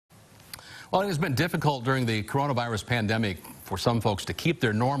Well, it has been difficult during the coronavirus pandemic for some folks to keep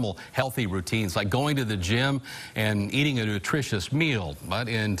their normal healthy routines like going to the gym and eating a nutritious meal. But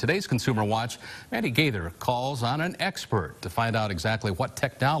in today's Consumer Watch, Mandy Gaither calls on an expert to find out exactly what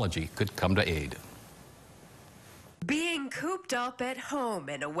technology could come to aid. Being cooped up at home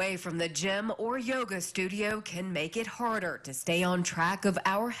and away from the gym or yoga studio can make it harder to stay on track of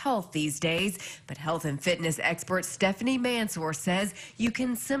our health these days. But health and fitness expert Stephanie Mansour says you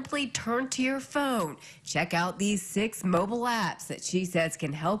can simply turn to your phone. Check out these 6 mobile apps that she says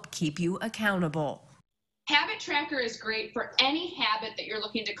can help keep you accountable. Habit Tracker is great for any habit that you're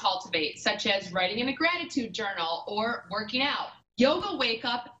looking to cultivate, such as writing in a gratitude journal or working out. Yoga Wake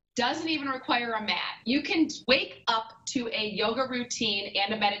Up doesn't even require a mat. You can wake up to a yoga routine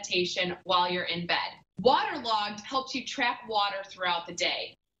and a meditation while you're in bed. Waterlogged helps you track water throughout the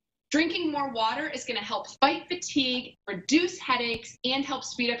day. Drinking more water is going to help fight fatigue, reduce headaches, and help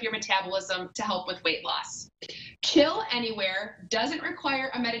speed up your metabolism to help with weight loss. Chill Anywhere doesn't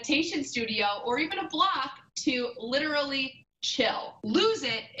require a meditation studio or even a block to literally chill. Lose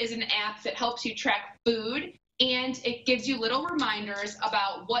It is an app that helps you track food, and it gives you little reminders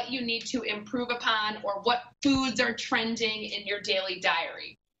about what you need to improve upon or what foods are trending in your daily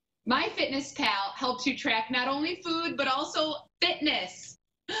diary. MyFitnessPal helps you track not only food, but also fitness.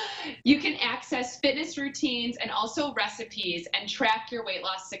 You can access fitness routines and also recipes and track your weight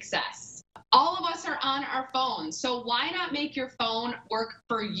loss success. All of us are on our phones, so why not make your phone work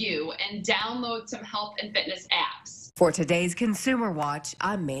for you and download some health and fitness apps? For today's Consumer Watch,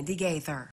 I'm Mandy Gaither.